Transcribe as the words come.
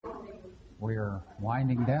We're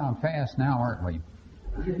winding down fast now, aren't we?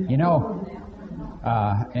 You know,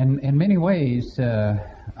 in many ways,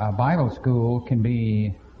 Bible school can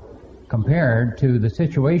be compared to the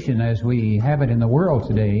situation as we have it in the world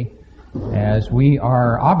today, as we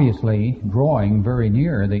are obviously drawing very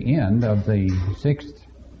near the end of the 6th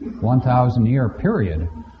 1,000-year period,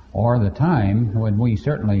 or the time when we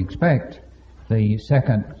certainly expect the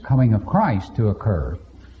second coming of Christ to occur.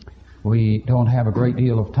 We don't have a great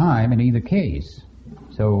deal of time in either case,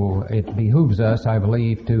 so it behooves us, I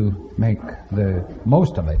believe, to make the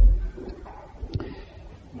most of it.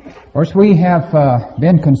 Of course, we have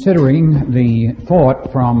been considering the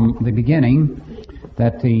thought from the beginning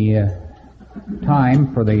that the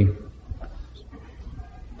time for the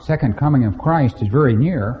second coming of Christ is very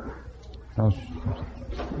near.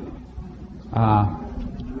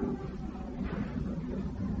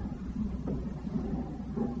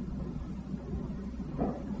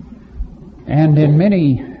 And in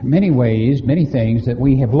many ways, many things that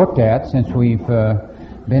we have looked at since we've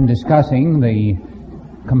been discussing the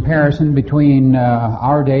comparison between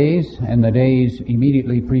our days and the days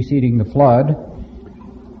immediately preceding the flood,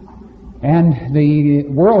 and the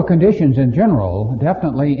world conditions in general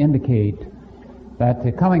definitely indicate that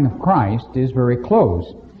the coming of Christ is very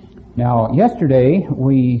close. Now, yesterday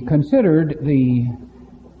we considered the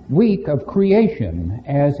week of creation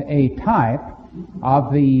as a type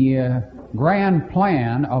of the grand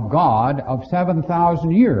plan of God of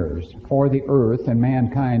 7,000 years for the earth and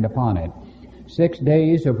mankind upon it. 6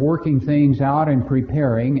 days of working things out and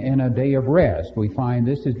preparing, and a day of rest. We find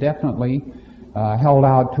this is definitely held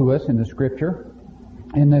out to us in the Scripture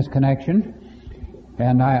in this connection.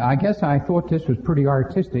 And I guess I thought this was pretty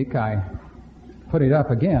artistic. I put it up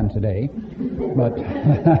again today. But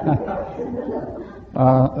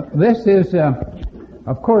this is,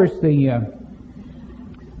 of course,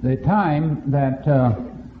 the time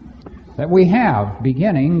that we have,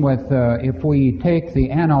 beginning with, if we take the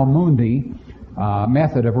Anno Mundi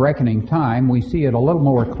method of reckoning time, we see it a little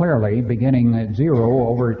more clearly, beginning at 0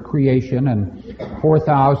 over at creation and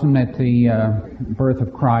 4,000 at the birth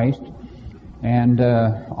of Christ, and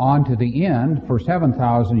on to the end for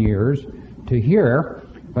 7,000 years to here.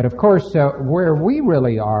 But of course, where we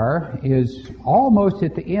really are is almost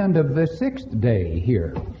at the end of the 6th day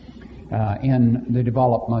here in the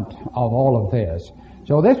development of all of this.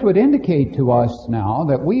 So this would indicate to us now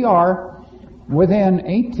that we are within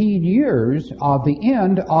 18 years of the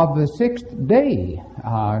end of the 6th day,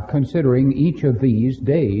 considering each of these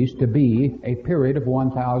days to be a period of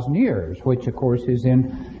 1,000 years, which of course is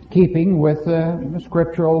in keeping with the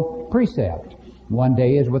scriptural precept. 1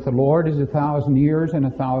 day is with the Lord is 1,000 years, and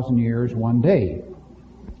 1,000 years 1 day.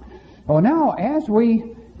 Well, now as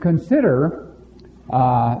we consider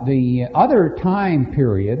the other time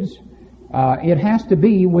periods, it has to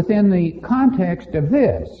be within the context of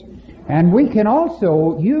this. And we can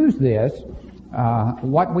also use this,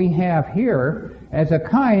 what we have here, as a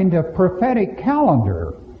kind of prophetic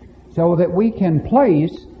calendar, so that we can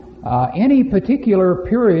place any particular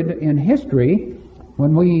period in history.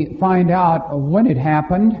 When we find out when it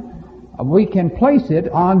happened, we can place it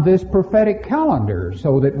on this prophetic calendar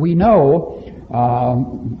so that we know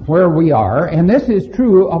where we are. And this is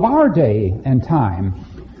true of our day and time.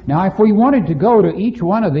 Now, if we wanted to go to each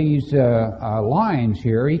one of these lines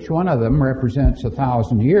here, each one of them represents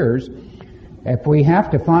 1,000 years. If we have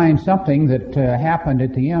to find something that happened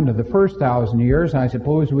at the end of the first 1,000 years, I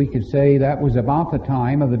suppose we could say that was about the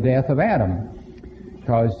time of the death of Adam,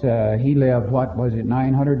 because he lived,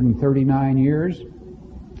 939 years?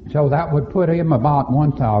 So that would put him about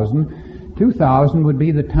 1,000. 2,000 would be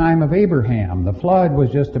the time of Abraham. The flood was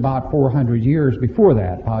just about 400 years before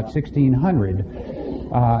that, about 1600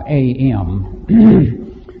 A.M.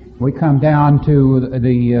 We come down to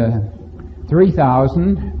the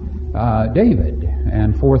 3,000 David,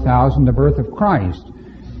 and 4,000 the birth of Christ.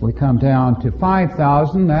 We come down to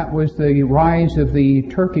 5,000, that was the rise of the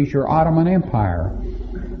Turkish or Ottoman Empire.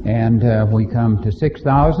 And we come to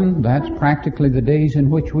 6,000, that's practically the days in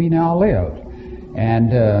which we now live.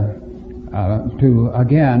 And to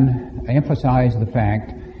again emphasize the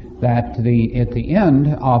fact that at the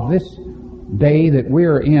end of this day that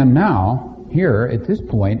we're in now, here at this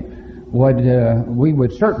point, we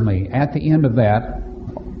would certainly, at the end of that,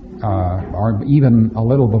 or even a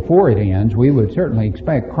little before it ends, we would certainly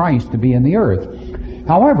expect Christ to be in the earth.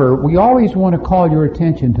 However, we always want to call your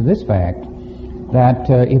attention to this fact, that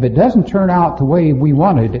if it doesn't turn out the way we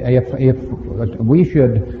wanted, if we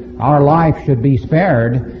should, our life should be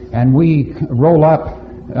spared, and we roll up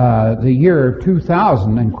the year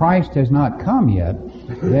 2000 and Christ has not come yet,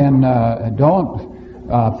 then don't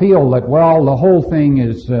feel that, well, the whole thing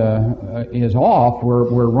is off,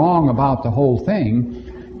 we're wrong about the whole thing,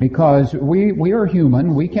 because we are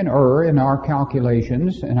human. We can err in our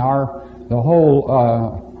calculations, and the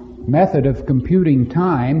whole method of computing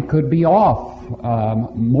time could be off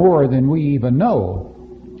more than we even know,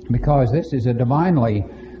 because this is a divinely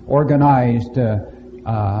organized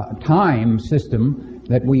time system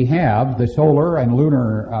that we have, the solar and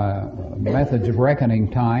lunar methods of reckoning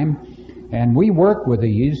time, and we work with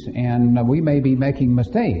these, and we may be making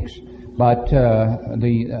mistakes. But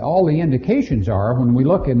all the indications are, when we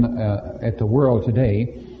look at the world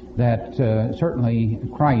today, that certainly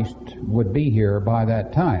Christ would be here by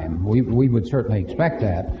that time. We would certainly expect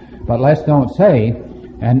that. But let's don't say,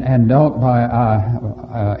 and don't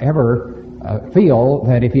ever feel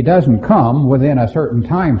that if he doesn't come within a certain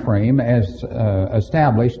time frame as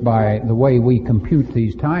established by the way we compute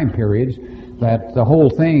these time periods, that the whole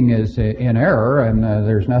thing is in error and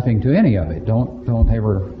there's nothing to any of it. Don't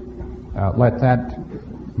ever let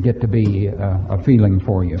that get to be a feeling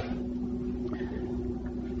for you.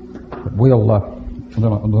 We'll, the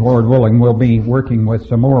Lord willing, we'll be working with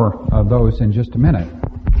some more of those in just a minute.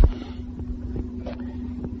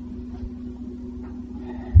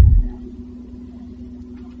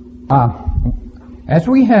 As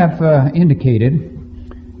we have indicated,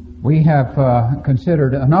 we have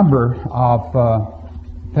considered a number of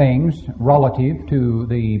things relative to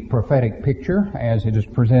the prophetic picture as it is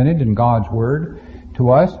presented in God's Word to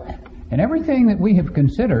us, and everything that we have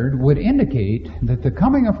considered would indicate that the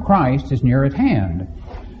coming of Christ is near at hand.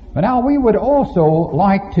 But now we would also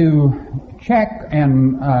like to check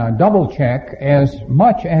and double check as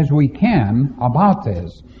much as we can about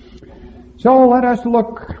this. So let us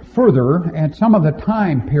look further at some of the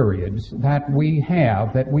time periods that we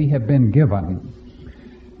have been given.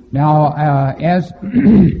 Now, as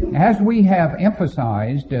we have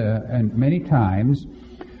emphasized many times,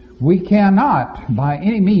 we cannot by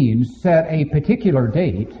any means set a particular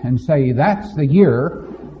date and say that's the year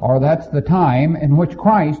or that's the time in which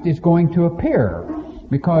Christ is going to appear,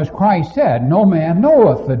 because Christ said, "No man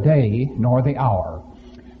knoweth the day nor the hour."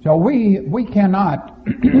 So we cannot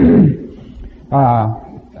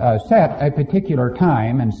set a particular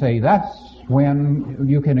time and say that's when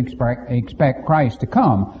you can expect Christ to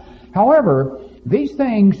come. However, these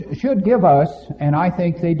things should give us, and I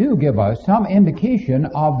think they do give us, some indication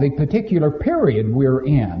of the particular period we're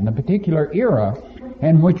in, the particular era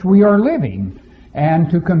in which we are living, and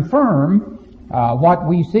to confirm what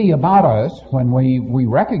we see about us when we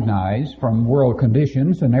recognize from world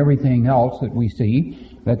conditions and everything else that we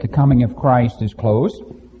see that the coming of Christ is close.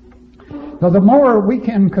 So the more we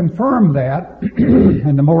can confirm that,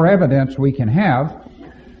 and the more evidence we can have,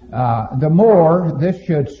 the more this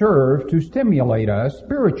should serve to stimulate us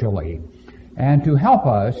spiritually and to help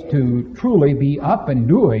us to truly be up and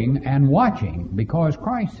doing and watching, because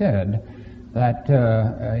Christ said that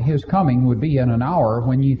His coming would be in an hour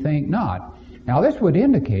when ye think not. Now this would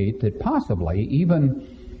indicate that possibly even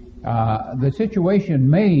the situation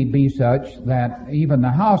may be such that even the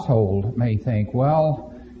household may think, well,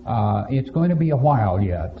 it's going to be a while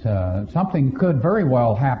yet. Something could very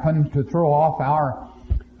well happen to throw off our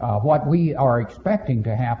what we are expecting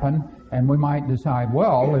to happen, and we might decide,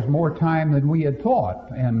 well, there's more time than we had thought.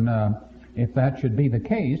 And if that should be the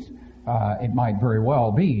case, it might very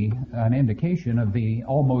well be an indication of the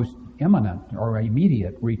almost imminent or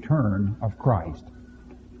immediate return of Christ.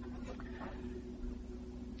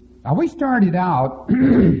 Now, we started out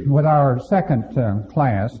with our second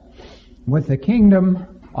class with the kingdom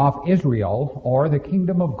of Israel, or the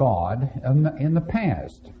kingdom of God in the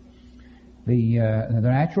past. The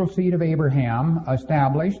natural seed of Abraham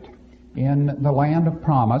established in the land of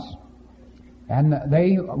promise, and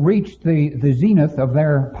they reached the zenith of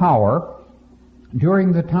their power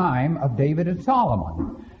during the time of David and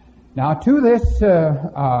Solomon. Now, to this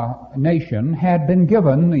nation had been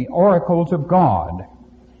given the oracles of God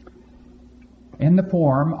in the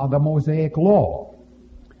form of the Mosaic Law.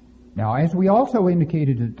 Now, as we also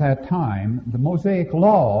indicated at that time, the Mosaic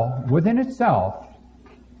Law within itself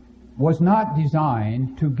was not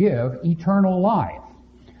designed to give eternal life,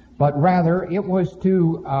 but rather it was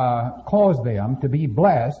to cause them to be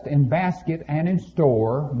blessed in basket and in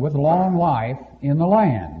store with long life in the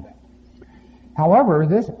land. However,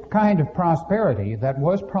 this kind of prosperity that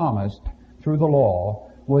was promised through the law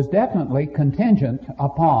was definitely contingent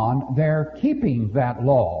upon their keeping that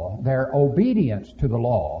law, their obedience to the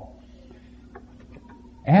law.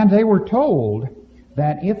 And they were told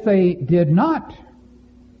that if they did not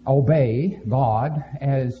obey God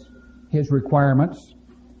as His requirements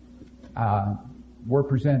were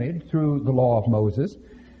presented through the law of Moses,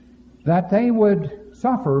 that they would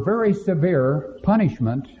suffer very severe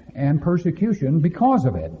punishment and persecution because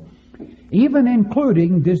of it, even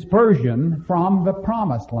including dispersion from the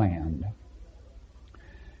promised land.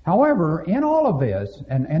 However, in all of this,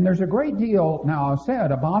 and there's a great deal now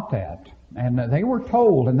said about that, and they were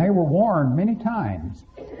told and they were warned many times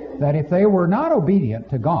that if they were not obedient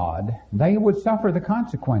to God, they would suffer the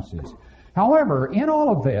consequences. However, in all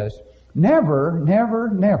of this, never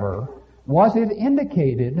was it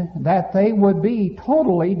indicated that they would be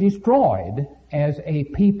totally destroyed as a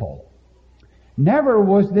people. Never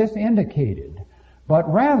was this indicated,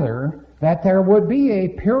 but rather that there would be a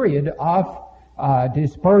period of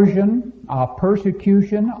dispersion, of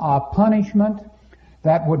persecution, of punishment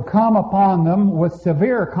that would come upon them with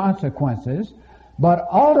severe consequences, but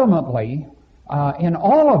ultimately, in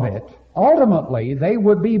all of it, ultimately they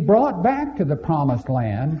would be brought back to the promised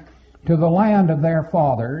land, to the land of their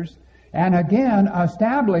fathers, and again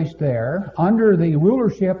established there under the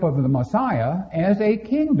rulership of the Messiah as a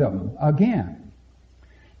kingdom again.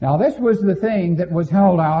 Now this was the thing that was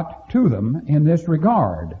held out to them in this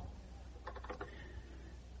regard.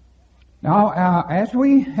 Now, as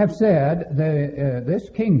we have said, this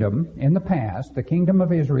kingdom in the past, the kingdom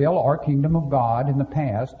of Israel or kingdom of God in the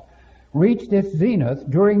past, reached its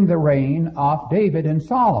zenith during the reign of David and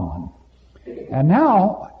Solomon. And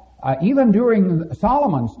now, even during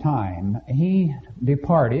Solomon's time, he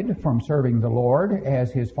departed from serving the Lord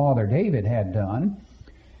as his father David had done.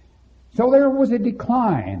 So there was a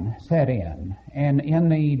decline set in, and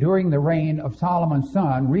during the reign of Solomon's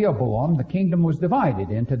son Rehoboam, the kingdom was divided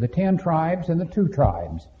into the 10 tribes and the 2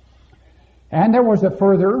 tribes. And there was a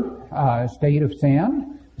further state of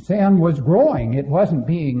sin. Sin was growing. It wasn't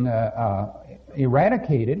being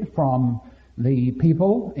eradicated from the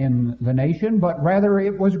people in the nation, but rather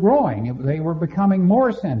it was growing. They were becoming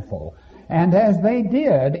more sinful. And as they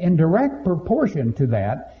did, in direct proportion to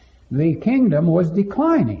that, the kingdom was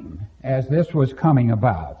declining as this was coming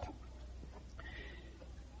about.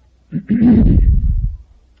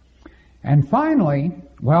 And finally,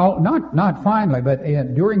 well, not finally, but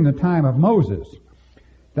during the time of Moses,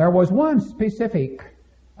 there was one specific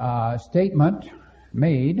statement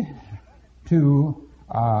made to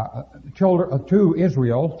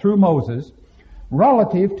Israel through Moses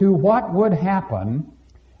relative to what would happen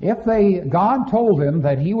if God told them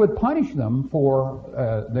that He would punish them for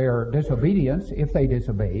their disobedience if they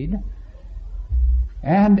disobeyed,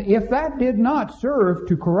 and if that did not serve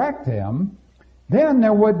to correct them, then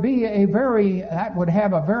there would be that would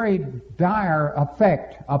have a very dire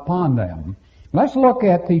effect upon them. Let's look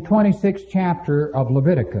at the 26th chapter of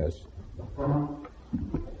Leviticus.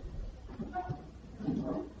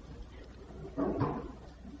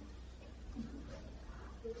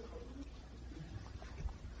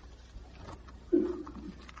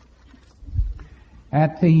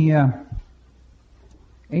 At the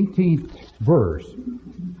 18th verse.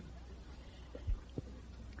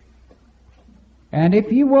 And if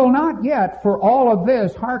ye will not yet for all of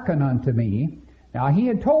this hearken unto me. Now he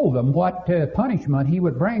had told them what punishment he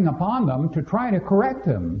would bring upon them to try to correct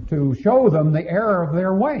them, to show them the error of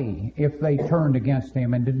their way if they turned against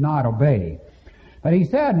him and did not obey. But he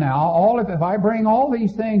said now, if I bring all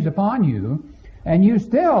these things upon you, and you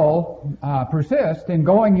still persist in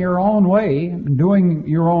going your own way, doing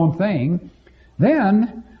your own thing,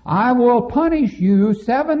 then I will punish you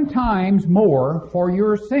 7 times more for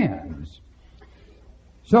your sins.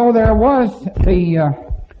 So there was the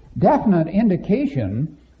definite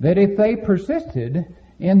indication that if they persisted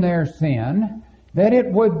in their sin, that it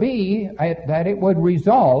would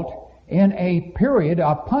result in a period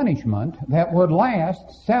of punishment that would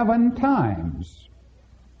last 7 times.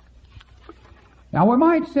 Now we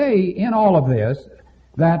might say in all of this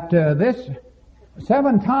that this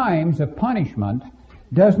 7 times of punishment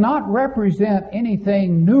does not represent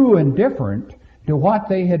anything new and different to what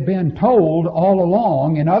they had been told all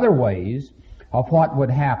along in other ways of what would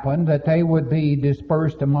happen, that they would be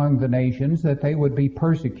dispersed among the nations, that they would be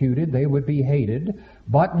persecuted, they would be hated,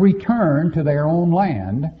 but return to their own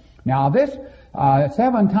land. Now this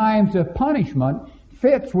 7 times of punishment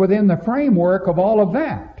fits within the framework of all of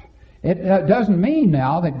that. It doesn't mean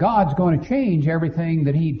now that God's going to change everything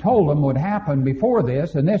that He told them would happen before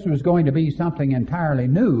this, and this was going to be something entirely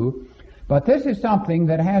new. But this is something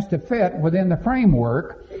that has to fit within the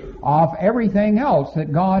framework of everything else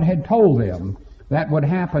that God had told them that would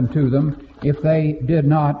happen to them if they did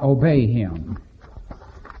not obey Him.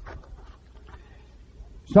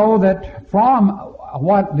 So that from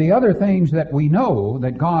what the other things that we know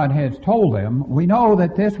that God has told them, we know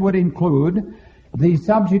that this would include the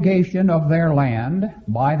subjugation of their land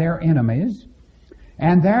by their enemies,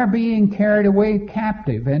 and their being carried away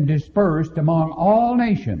captive and dispersed among all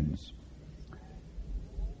nations.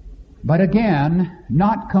 But again,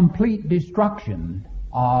 not complete destruction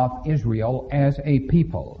of Israel as a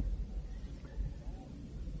people.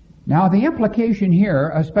 Now, the implication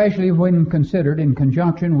here, especially when considered in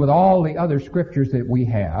conjunction with all the other scriptures that we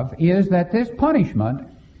have, is that this punishment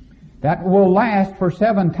that will last for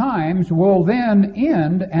 7 times will then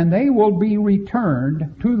end, and they will be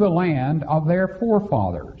returned to the land of their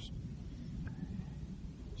forefathers,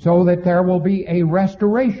 so that there will be a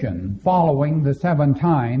restoration following the 7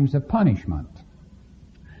 times of punishment.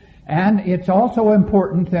 And it's also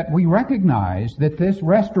important that we recognize that this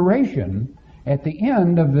restoration at the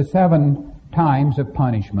end of the 7 times of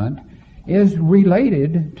punishment is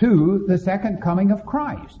related to the second coming of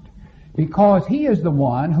Christ, because He is the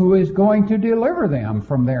one who is going to deliver them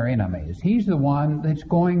from their enemies. He's the one that's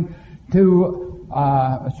going to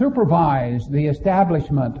supervise the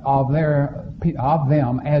establishment of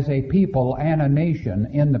them as a people and a nation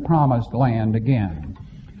in the promised land again.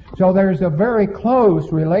 So there's a very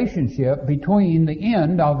close relationship between the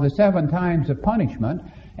end of the 7 times of punishment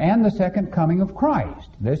and the second coming of Christ.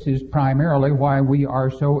 This is primarily why we are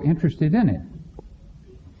so interested in it.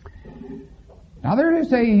 Now, there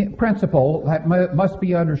is a principle that must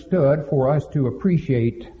be understood for us to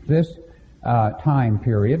appreciate this time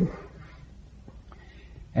period,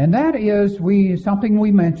 and that is something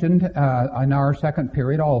we mentioned in our second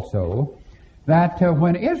period also, that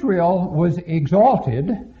when Israel was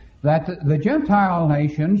exalted, that the Gentile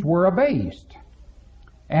nations were abased.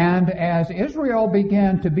 And as Israel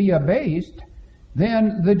began to be abased,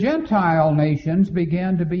 then the Gentile nations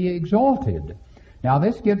began to be exalted. Now,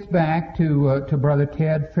 this gets back to Brother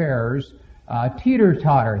Ted Fair's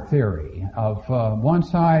teeter-totter theory of one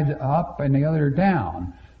side up and the other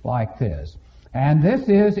down, like this. And this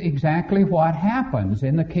is exactly what happens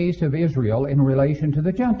in the case of Israel in relation to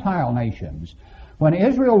the Gentile nations. When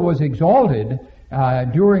Israel was exalted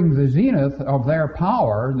during the zenith of their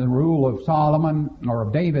power, the rule of Solomon, or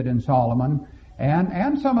of David and Solomon,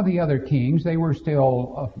 and some of the other kings, they were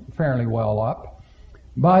still fairly well up.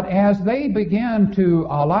 But as they began to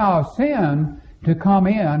allow sin to come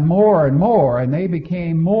in more and more, and they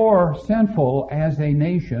became more sinful as a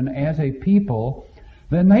nation, as a people,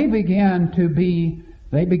 then they began to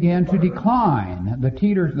decline.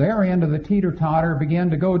 Their end of the teeter-totter began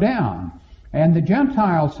to go down. And the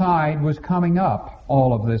Gentile side was coming up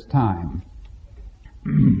all of this time.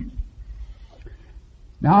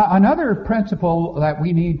 Now, another principle that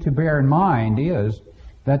we need to bear in mind is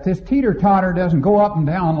that this teeter-totter doesn't go up and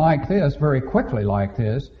down like this, very quickly like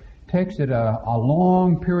this. It takes it a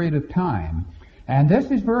long period of time. And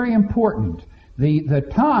this is very important. The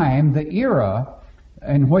time, the era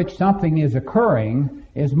in which something is occurring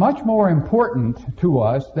is much more important to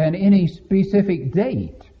us than any specific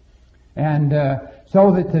date. And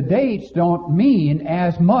so that the dates don't mean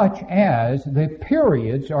as much as the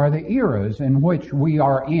periods or the eras in which we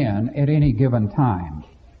are in at any given time.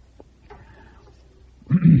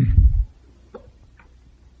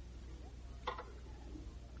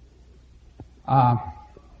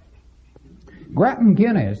 Gretton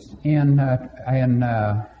Guinness, in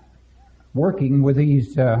working with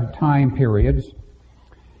these time periods,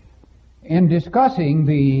 in discussing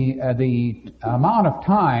the amount of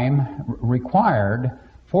time required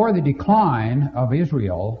for the decline of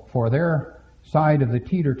Israel, for their side of the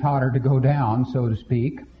teeter-totter to go down, so to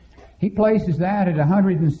speak, he places that at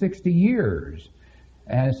 160 years.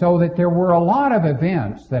 And so that there were a lot of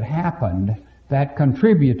events that happened that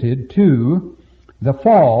contributed to the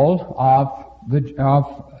fall of the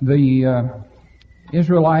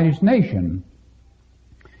Israelitish nation,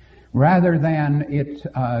 rather than it's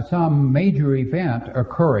some major event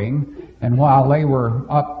occurring, and while they were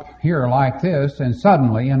up here like this, and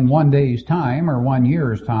suddenly in one day's time or 1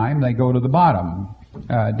 year's time they go to the bottom.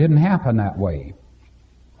 It didn't happen that way.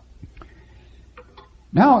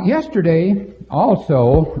 Now, yesterday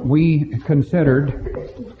also we considered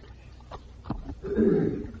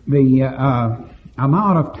the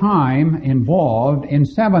amount of time involved in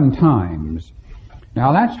 7 times.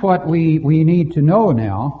 Now, that's what we need to know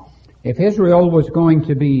now. If Israel was going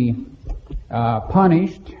to be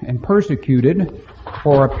punished and persecuted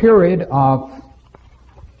for a period of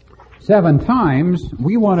 7 times,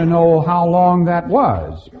 we want to know how long that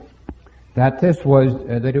was. How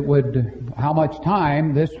much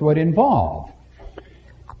time this would involve.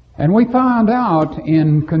 And we found out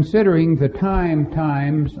in considering the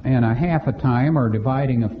times and a half a time, or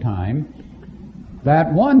dividing of time,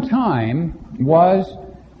 that 1 time was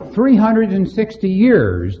 360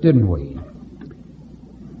 years, didn't we?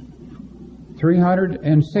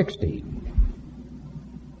 360.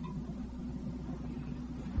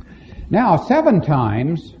 Now, 7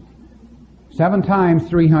 times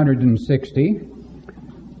 360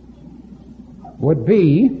 would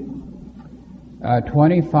be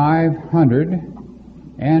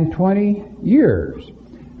 2,520 years.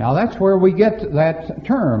 Now, that's where we get that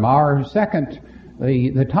term.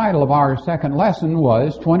 The title of our second lesson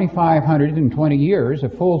was 2,520 years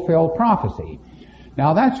of fulfilled prophecy.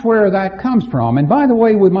 Now, that's where that comes from. And by the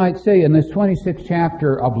way, we might say in this 26th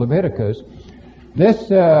chapter of Leviticus, this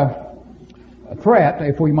threat,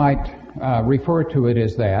 if we might refer to it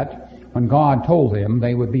as that, when God told them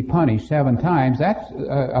they would be punished 7 times, that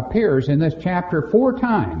appears in this chapter 4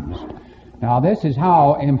 times. Now, this is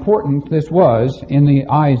how important this was in the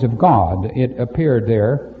eyes of God. It appeared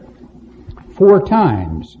there 4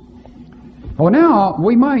 times. Well, now,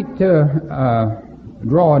 we might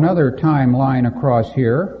draw another timeline across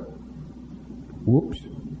here. Whoops.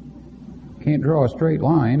 Can't draw a straight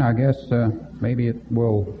line. I guess maybe it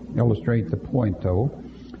will illustrate the point, though.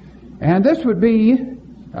 And this would be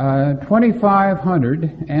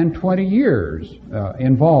 2,520 years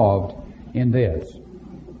involved in this.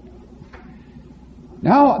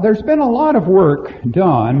 Now, there's been a lot of work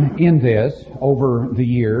done in this over the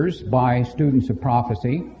years by students of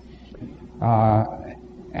prophecy.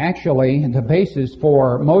 Actually, the basis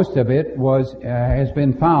for most of it has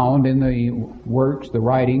been found in the works, the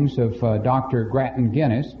writings of Dr. Grattan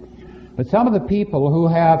Guinness. But some of the people who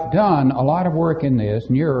have done a lot of work in this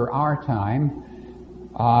nearer our time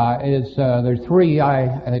there's 3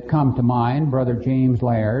 that come to mind: Brother James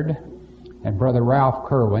Laird, and Brother Ralph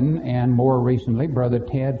Kerwin, and more recently Brother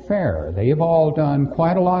Ted Fair. They have all done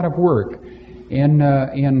quite a lot of work in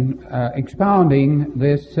expounding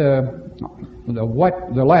this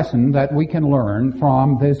the lesson that we can learn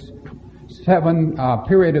from this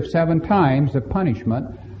period of 7 times of punishment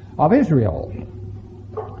of Israel.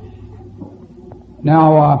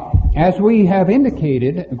 Now, as we have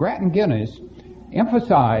indicated, Grattan Guinness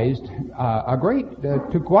emphasized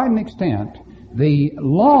to quite an extent the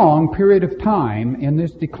long period of time in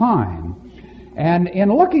this decline. And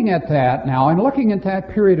in looking at that now, in looking at that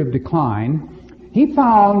period of decline, he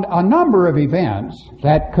found a number of events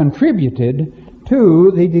that contributed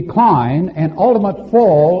to the decline and ultimate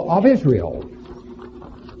fall of Israel.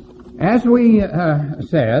 As we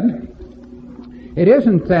said, it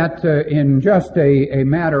isn't that in just a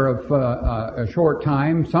matter of a short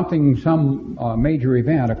time some major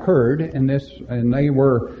event occurred in this and they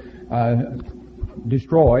were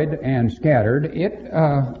destroyed and scattered. It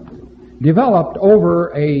developed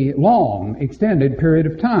over a long, extended period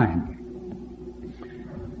of time.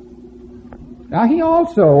 Now, he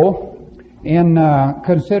also, in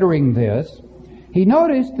considering this, he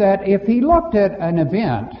noticed that if he looked at an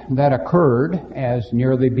event that occurred as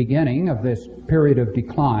near the beginning of this period of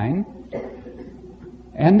decline,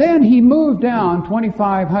 and then he moved down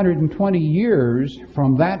 2,520 years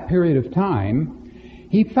from that period of time,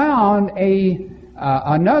 he found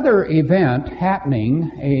another event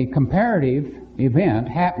happening, a comparative event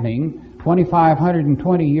happening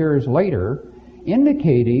 2,520 years later,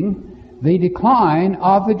 indicating the decline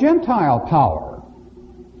of the Gentile power.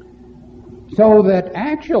 So that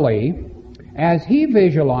actually, as he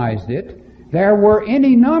visualized it, there were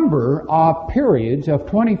any number of periods of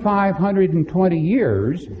 2,520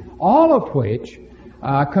 years, all of which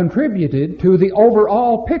contributed to the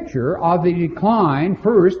overall picture of the decline,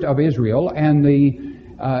 first of Israel and the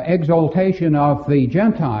exaltation of the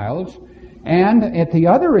Gentiles, and at the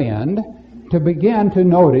other end, to begin to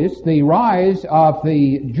notice the rise of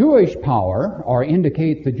the Jewish power, or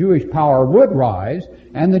indicate the Jewish power would rise,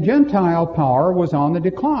 and the Gentile power was on the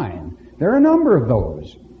decline. There are a number of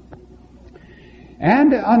those.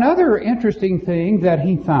 And another interesting thing that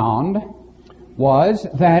he found was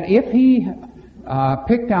that if he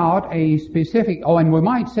picked out a specific, and we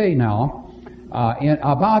might say now,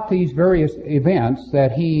 about these various events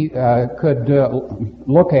that he could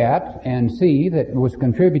look at and see that was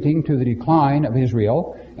contributing to the decline of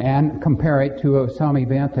Israel and compare it to some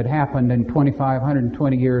event that happened in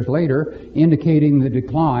 2,520 years later, indicating the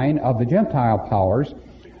decline of the Gentile powers,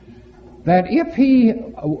 that if he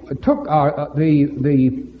took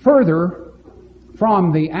the further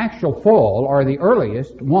from the actual fall, or the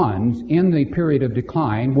earliest ones in the period of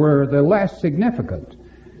decline, were the less significant.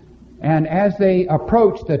 And as they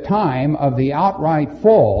approached the time of the outright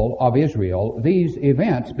fall of Israel, these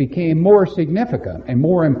events became more significant and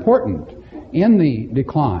more important in the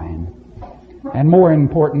decline, and more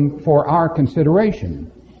important for our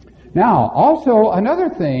consideration. Now, also another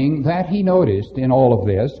thing that he noticed in all of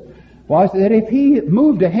this was that if he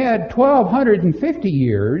moved ahead 1,250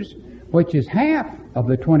 years, which is half of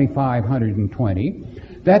the 2,520,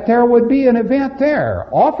 that there would be an event there,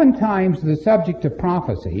 oftentimes the subject of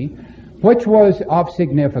prophecy, which was of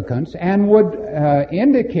significance and would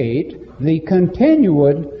indicate the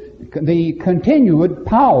continued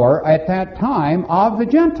power at that time of the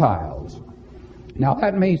Gentiles. Now,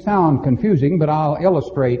 that may sound confusing, but I'll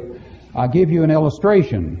give you an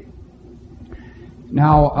illustration.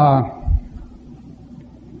 Now,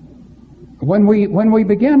 when we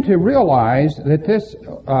begin to realize that this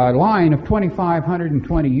line of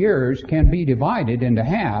 2,520 years can be divided into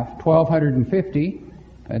half, 1,250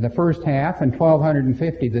 the first half, and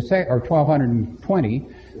 1,250 or 1,220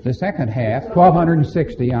 the second half,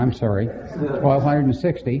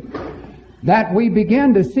 1,260, that we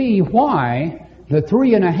begin to see why the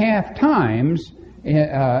 3.5 times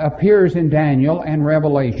appears in Daniel and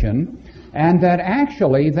Revelation, and that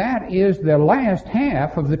actually that is the last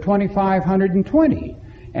half of the 2,520.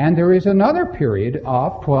 And there is another period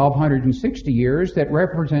of 1,260 years that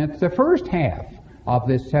represents the first half of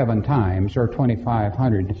this 7 times, or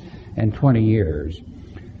 2,520 years.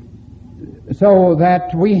 So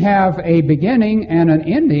that we have a beginning and an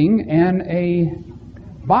ending and a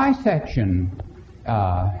bisection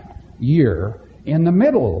year in the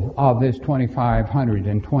middle of this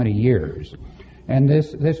 2,520 years. And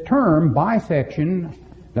this term, bisection,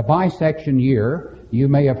 the bisection year, you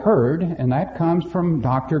may have heard, and that comes from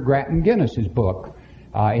Dr. Grattan Guinness's book.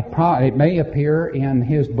 It may appear in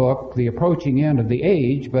his book, The Approaching End of the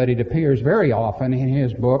Age, but it appears very often in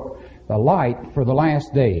his book, The Light for the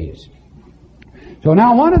Last Days. So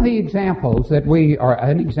now one of the examples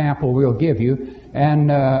an example we'll give you, and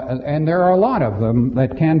there are a lot of them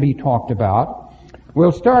that can be talked about.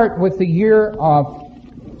 We'll start with the year of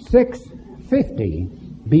 650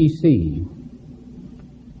 BC.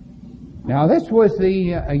 Now this was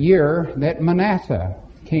the year that Manasseh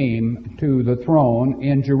came to the throne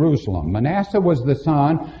in Jerusalem. Manasseh was the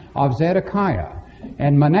son of Zedekiah,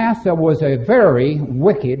 and Manasseh was a very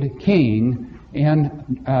wicked king in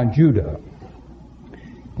Judah.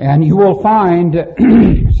 And you will find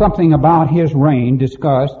something about his reign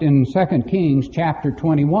discussed in 2 Kings chapter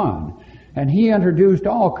 21. And he introduced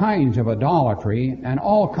all kinds of idolatry and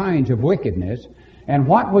all kinds of wickedness. And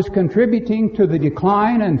what was contributing to the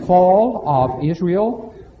decline and fall of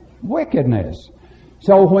Israel? Wickedness.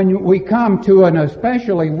 So when we come to an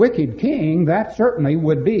especially wicked king, that certainly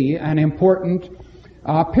would be an important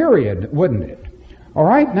period, wouldn't it? All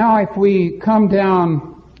right, now if we come down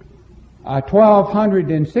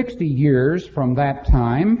 1,260 years from that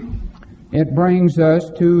time, it brings us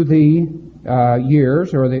to the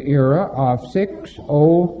years, or the era of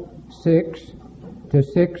 606 to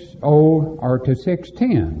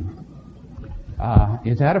 610.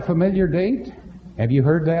 Is that a familiar date? Have you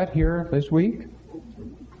heard that here this week?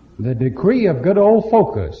 The decree of good old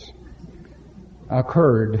Focus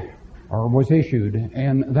occurred or was issued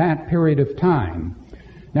in that period of time.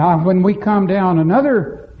 Now, when we come down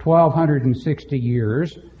another 1,260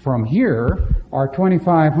 years from here, or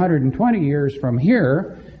 2,520 years from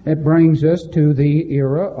here, it brings us to the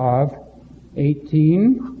era of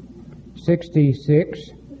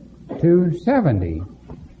 1866 to 70.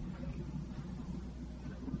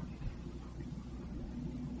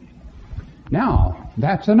 Now,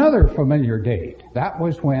 that's another familiar date. That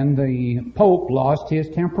was when the Pope lost his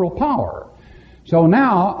temporal power. So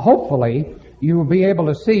now, hopefully, you will be able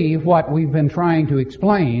to see what we've been trying to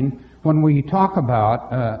explain when we talk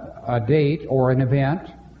about a date or an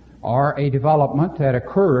event or a development that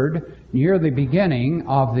occurred near the beginning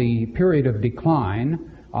of the period of decline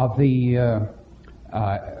of the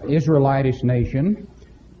Israelitish nation,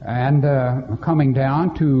 and coming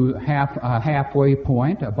down to halfway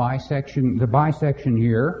point, the bisection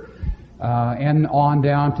year, and on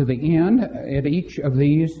down to the end. At each of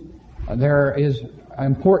these, there is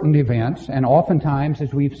important events, and oftentimes,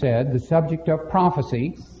 as we've said, the subject of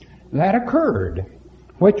prophecy that occurred,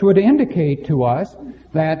 which would indicate to us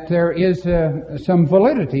that there is some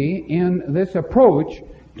validity in this approach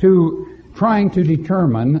to trying to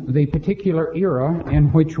determine the particular era in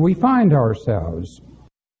which we find ourselves.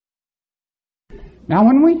 Now,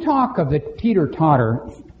 when we talk of the teeter-totter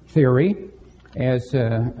theory, as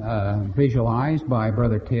visualized by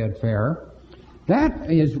Brother Ted Fair, that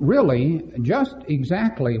is really just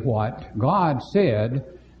exactly what God said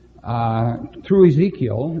through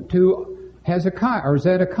Ezekiel to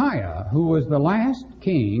Zedekiah, who was the last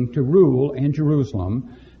king to rule in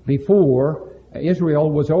Jerusalem before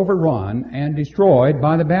Israel was overrun and destroyed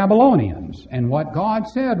by the Babylonians. And what God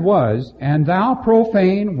said was, "And thou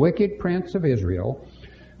profane, wicked prince of Israel,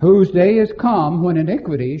 whose day is come when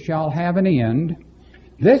iniquity shall have an end,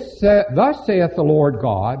 thus saith the Lord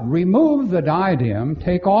God, remove the diadem,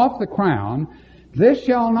 take off the crown, this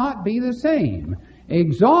shall not be the same.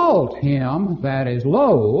 Exalt him that is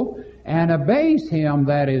low, and abase him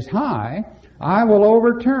that is high. I will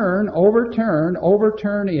overturn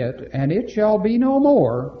it, and it shall be no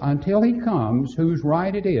more until he comes, whose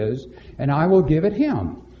right it is, and I will give it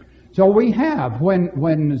him." So we have,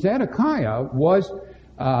 when Zedekiah was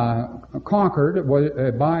conquered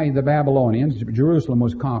by the Babylonians, Jerusalem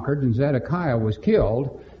was conquered, and Zedekiah was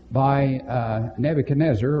killed by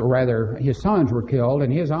Nebuchadnezzar, or rather his sons were killed,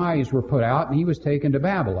 and his eyes were put out, and he was taken to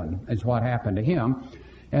Babylon, is what happened to him.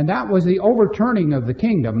 And that was the overturning of the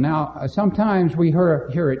kingdom. Now, sometimes we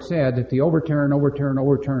hear it said that the overturn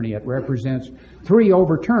it represents 3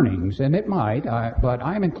 overturnings, and it might, but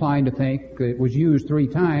I'm inclined to think it was used 3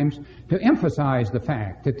 times to emphasize the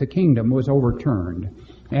fact that the kingdom was overturned.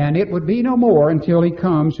 And it would be no more until he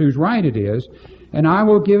comes, whose right it is, and I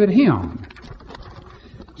will give it him.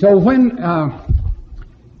 So when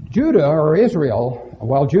Judah, or Israel,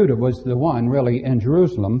 well, Judah was the one really in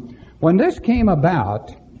Jerusalem, when this came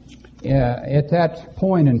about, at that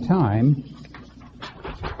point in time,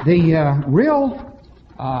 the real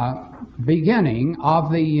beginning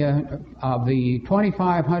of the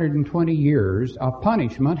 2,520 years of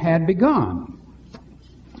punishment had begun.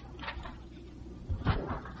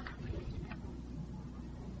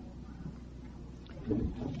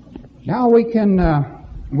 Now we can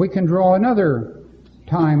draw another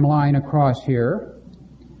timeline across here,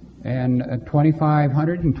 and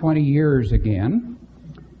 2,520 years again.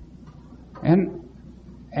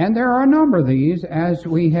 And there are a number of these, as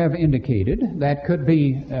we have indicated, that could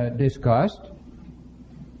be discussed.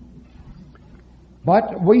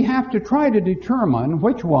 But we have to try to determine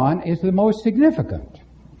which one is the most significant.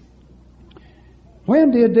 When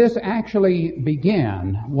did this actually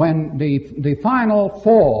begin? When the final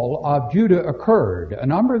fall of Judah occurred. A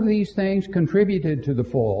number of these things contributed to the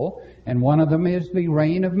fall, and one of them is the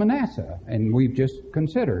reign of Manasseh, and we've just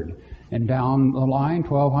considered. And down the line,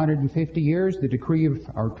 1,250 years, the decree of,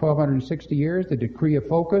 or 1,260 years, the decree of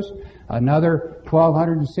focus. Another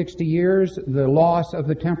 1,260 years, the loss of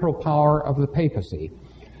the temporal power of the papacy.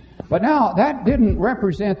 But now, that didn't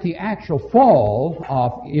represent the actual fall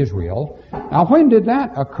of Israel. Now, when did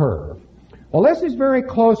that occur? Well, this is very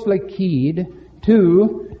closely keyed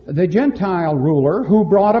to the Gentile ruler who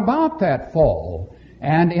brought about that fall.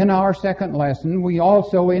 And in our second lesson, we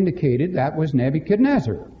also indicated that was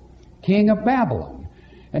Nebuchadnezzar, king of Babylon.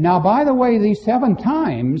 And now, by the way, these 7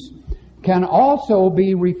 times can also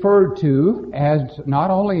be referred to as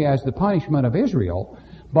not only as the punishment of Israel,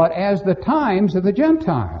 but as the times of the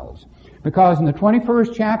Gentiles. Because in the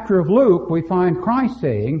 21st chapter of Luke, we find Christ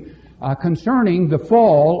saying concerning the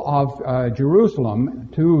fall of Jerusalem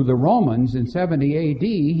to the Romans in 70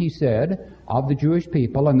 A.D., he said, of the Jewish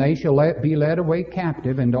people, and they shall be led away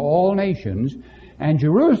captive into all nations, and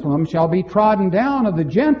Jerusalem shall be trodden down of the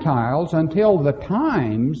Gentiles until the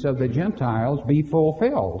times of the Gentiles be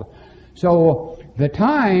fulfilled. So the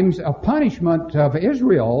times of punishment of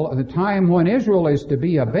Israel, the time when Israel is to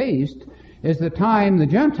be abased, is the time the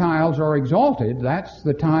Gentiles are exalted. That's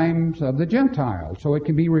the times of the Gentiles. So it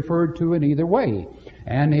can be referred to in either way.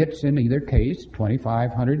 And it's in either case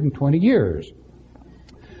 2,520 years.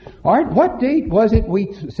 All right, what date was it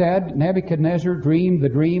we said Nebuchadnezzar dreamed the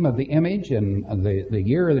dream of the image, and the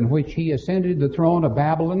year in which he ascended the throne of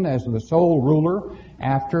Babylon as the sole ruler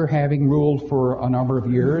after having ruled for a number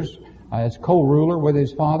of years as co-ruler with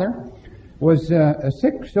his father? Was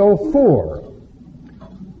 604.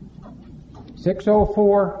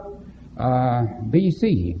 604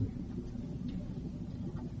 BC.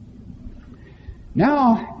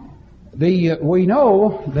 Now, we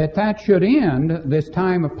know that should end, this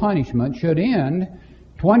time of punishment should end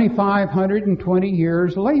 2,520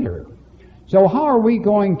 years later. So how are we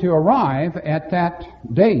going to arrive at that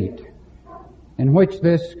date in which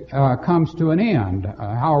this comes to an end?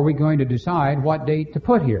 How are we going to decide what date to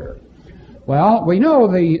put here? Well, we know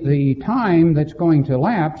the time that's going to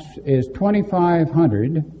lapse is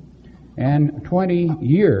 2,520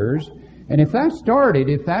 years. And if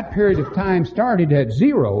that period of time started at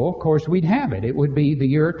 0, of course we'd have it. It would be the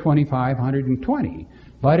year 2,520.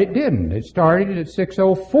 But it didn't. It started at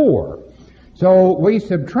 604. So we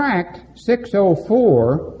subtract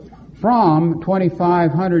 604 from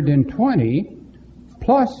 2,520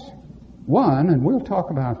 plus 1, and we'll talk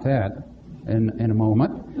about that in a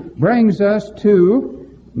moment, brings us to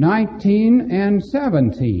 19 and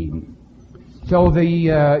 17. So the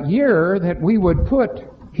year that we would put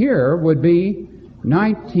here would be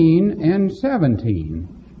 19 and 17.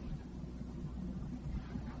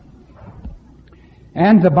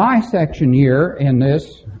 And the bisection year in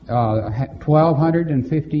this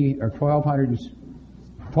 1250 or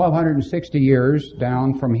 1260 years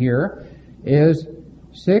down from here is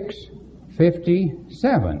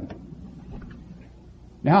 657.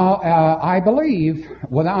 Now, I believe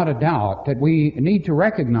without a doubt that we need to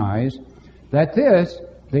recognize that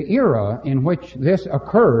the era in which this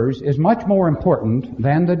occurs is much more important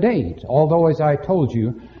than the date. Although, as I told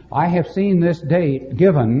you, I have seen this date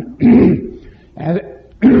given as,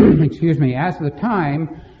 as the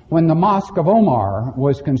time when the Mosque of Omar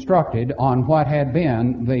was constructed on what had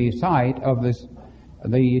been the site of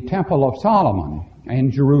the Temple of Solomon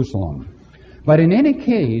in Jerusalem. But in any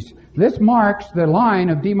case, this marks the line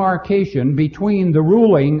of demarcation between the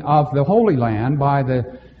ruling of the Holy Land by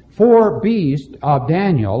the four beasts of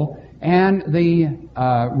Daniel and the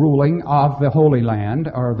ruling of the Holy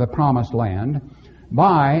Land, or the Promised Land,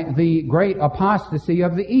 by the great apostasy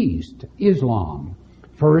of the East, Islam.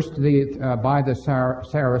 First by the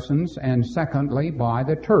Saracens, and secondly by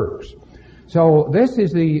the Turks. So this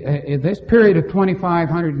is this period of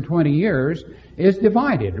 2,520 years is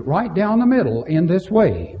divided right down the middle in this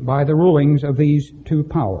way by the rulings of these two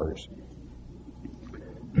powers.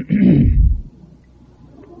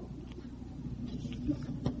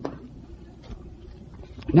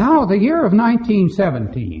 Now, the year of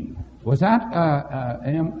 1917, was that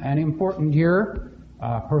an important year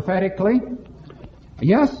prophetically?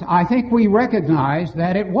 Yes, I think we recognize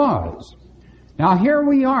that it was. Now, here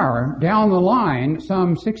we are down the line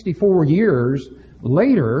some 64 years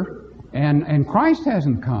later, and Christ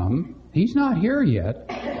hasn't come. He's not here yet.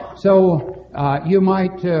 So you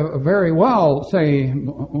might very well say,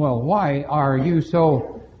 well, why are you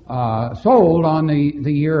so sold on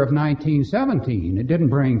the year of 1917? It didn't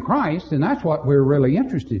bring Christ, and that's what we're really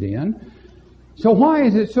interested in. So why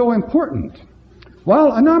is it so important?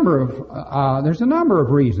 Well, there's a number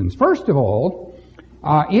of reasons. First of all,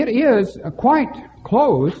 it is quite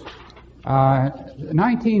close,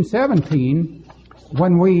 1917,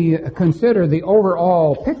 when we consider the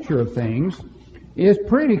overall picture of things, is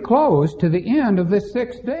pretty close to the end of this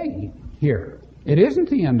sixth day here. It isn't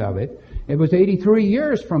the end of it. It was 83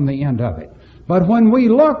 years from the end of it. But when we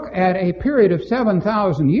look at a period of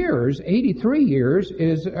 7,000 years, 83 years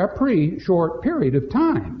is a pretty short period of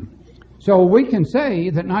time. So we can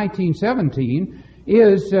say that 1917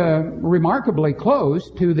 is remarkably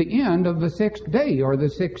close to the end of the sixth day, or the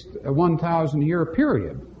sixth 1,000-year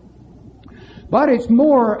period. But it's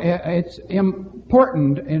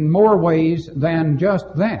important in more ways than just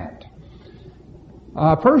that.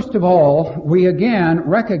 First of all, we again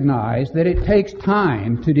recognize that it takes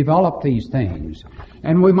time to develop these things.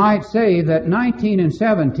 And we might say that 19 and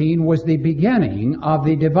 17 was the beginning of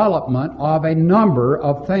the development of a number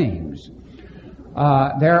of things.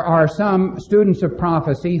 There are some students of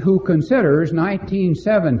prophecy who considers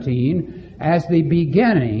 1917 as the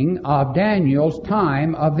beginning of Daniel's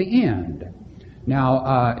time of the end.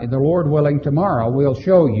 Now, the Lord willing, tomorrow we'll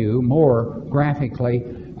show you more graphically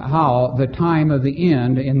how the time of the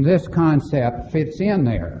end in this concept fits in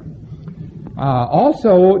there.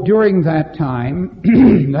 Also, during that time,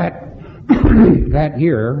 that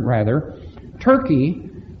year, rather, Turkey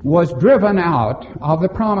was driven out of the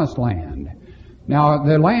Promised Land. Now,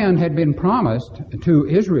 the land had been promised to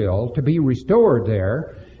Israel to be restored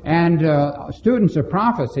there, and students of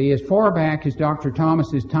prophecy, as far back as Dr.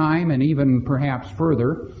 Thomas's time, and even perhaps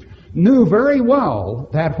further, knew very well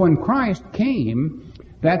that when Christ came,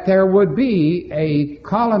 that there would be a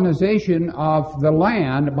colonization of the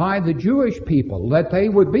land by the Jewish people, that they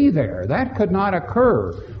would be there. That could not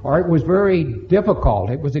occur, or it was very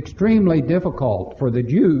difficult. It was extremely difficult for the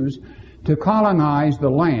Jews to colonize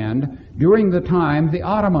the land during the time the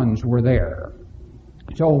Ottomans were there.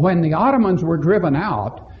 So when the Ottomans were driven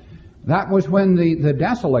out, that was when the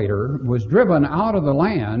desolator was driven out of the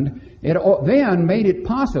land. It then made it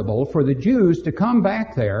possible for the Jews to come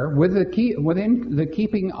back there within the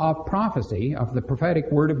keeping of prophecy, of the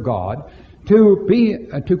prophetic word of God,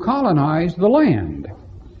 to colonize the land.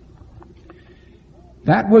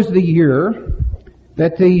 That was the year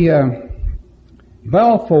that the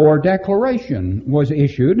Balfour Declaration was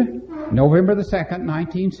issued, November the 2nd,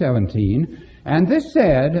 1917, and this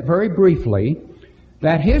said, very briefly,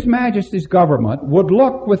 that His Majesty's government would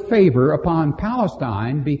look with favor upon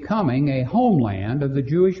Palestine becoming a homeland of the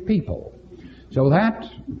Jewish people. So that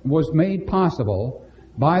was made possible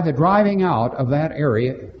by the driving out of that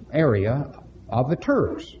area of the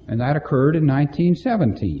Turks, and that occurred in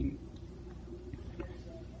 1917.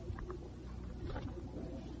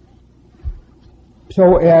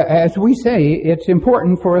 So, as we say, it's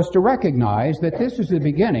important for us to recognize that this is the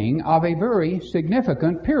beginning of a very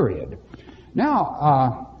significant period.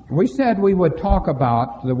 Now, we said we would talk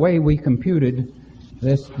about the way we computed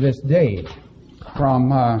this date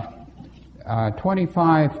from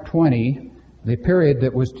 2520, the period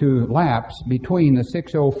that was to lapse between the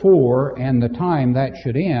 604 and the time that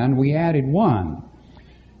should end. We added 1.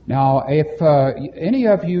 Now, if any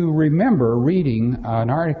of you remember reading an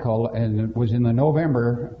article, and it was in the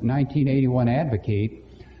November 1981 Advocate,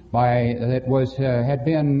 had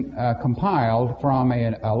been compiled from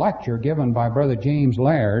a lecture given by Brother James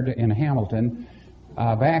Laird in Hamilton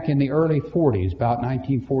back in the early 40s, about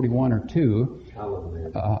 1941 or 2. Alan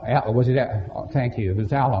Laird. Was it? Thank you. It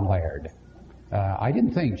was Alan Laird. I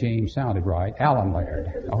didn't think James sounded right. Alan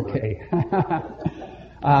Laird. Okay.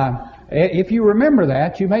 If you remember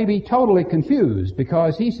that, you may be totally confused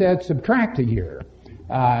because he said subtract a year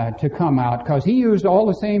to come out, because he used all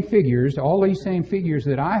the same figures, all these same figures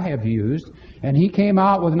that I have used, and he came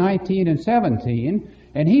out with 19 and 17,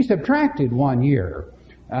 and he subtracted 1 year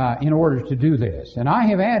in order to do this. And I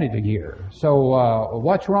have added a year. So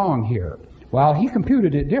what's wrong here? Well, he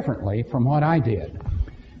computed it differently from what I did.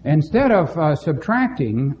 Instead of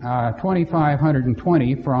subtracting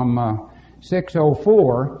 2,520 from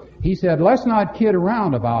 604, he said, let's not kid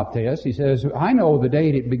around about this. He says, I know the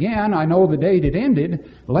date it began, I know the date it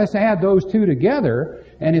ended, let's add those two together,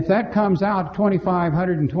 and if that comes out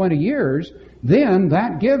 2,520 years, then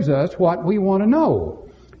that gives us what we want to know.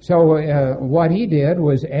 So what he did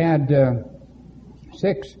was add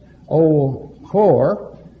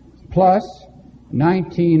 604 plus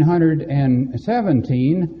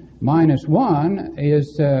 1917 minus 1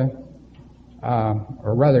 is, or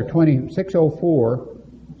rather 604.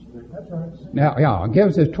 That's right. Now, yeah, it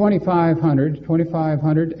gives us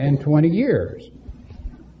 2,520 years.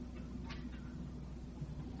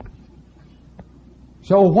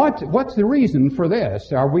 So what's the reason for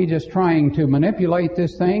this? Are we just trying to manipulate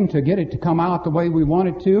this thing to get it to come out the way we want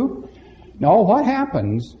it to? No, what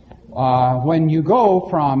happens when you go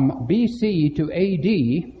from BC to AD,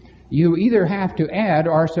 you either have to add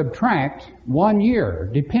or subtract 1 year,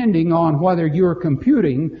 depending on whether you're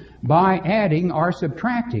computing by adding or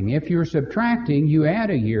subtracting. If you're subtracting, you add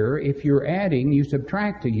a year. If you're adding, you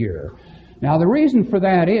subtract a year. Now, the reason for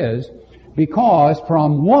that is because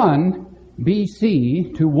from 1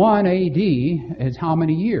 BC to 1 AD is how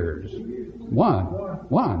many years? 1.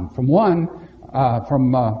 From 1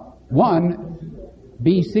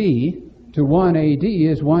 BC to 1 AD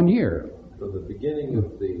is 1 year. From the beginning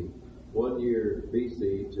of the 1 year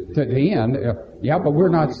BC to the end. Yeah, but we're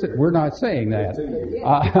not saying that.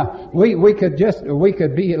 We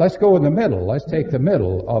could be. Let's go in the middle. Let's take the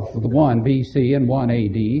middle of the 1 BC and 1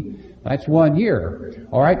 AD. That's 1 year.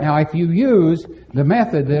 All right. Now, if you use the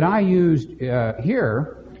method that I used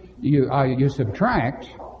here, you subtract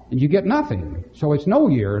and you get nothing. So it's no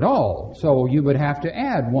year at all. So you would have to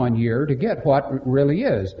add 1 year to get what it really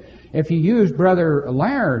is. If you use Brother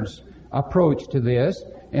Laird's approach to this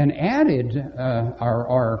and added,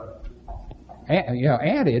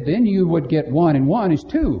 added, then you would get 1 and 1 is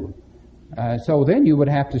 2. So then you would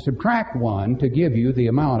have to subtract 1 to give you the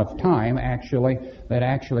amount of time that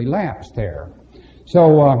actually lapsed there.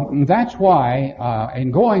 So that's why, in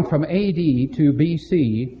going from AD to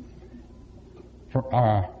BC,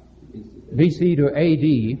 BC to AD,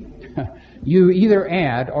 you either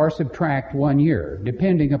add or subtract 1 year,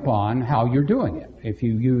 depending upon how you're doing it. If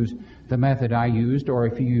you use the method I used, or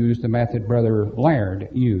if you use the method Brother Laird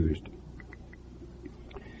used.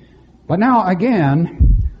 But now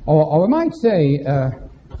again, I might say,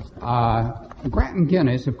 Grattan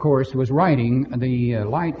Guinness, of course, was writing The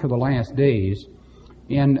Light for the Last Days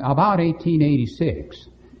in about 1886.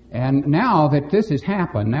 And now that this has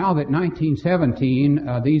happened, now that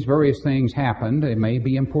 1917, these various things happened, they may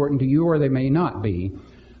be important to you or they may not be.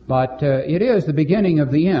 But it is the beginning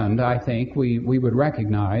of the end, I think, we would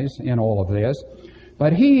recognize in all of this.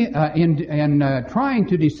 But he, in trying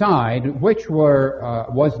to decide which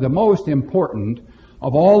was the most important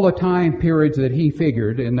of all the time periods that he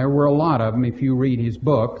figured, and there were a lot of them if you read his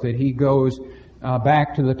book, that he goes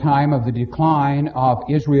back to the time of the decline of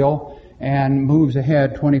Israel and moves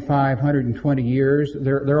ahead 2,520 years.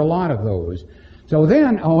 There are a lot of those. So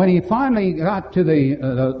then, when he finally got to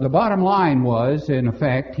the bottom line was, in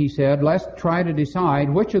effect, he said, let's try to decide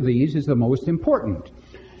which of these is the most important.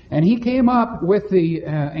 And he came up with the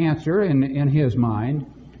answer in his mind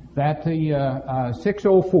that the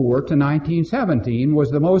 604 to 1917 was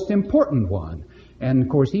the most important one. And of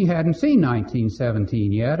course, he hadn't seen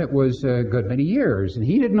 1917 yet. It was a good many years, and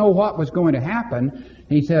he didn't know what was going to happen.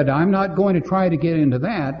 He said, "I'm not going to try to get into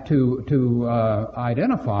that to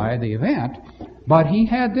identify the event," but he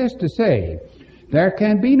had this to say: "There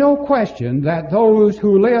can be no question that those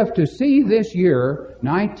who live to see this year,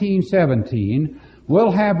 1917,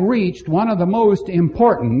 will have reached one of the most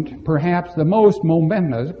important, perhaps the most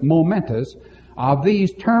momentous of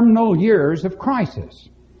these terminal years of crisis."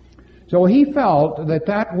 So he felt that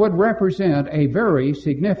that would represent a very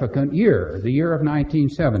significant year, the year of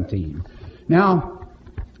 1917. Now,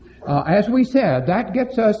 as we said, that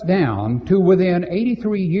gets us down to within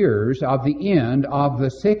 83 years of the end of the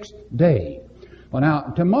sixth day. Well, now,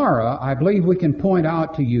 tomorrow, I believe we can point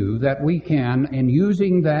out to you that we can, in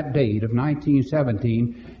using that date of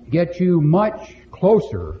 1917, get you much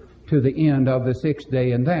closer to the end of the sixth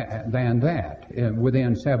day than that,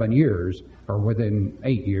 within 7 years, or within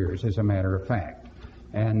 8 years, as a matter of fact.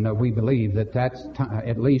 And we believe that that's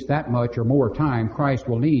at least that much or more time Christ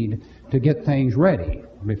will need to get things ready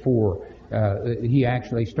before he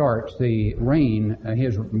actually starts the reign,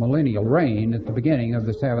 his millennial reign, at the beginning of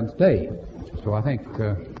the seventh day. So I think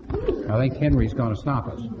Henry's going to stop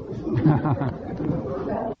us.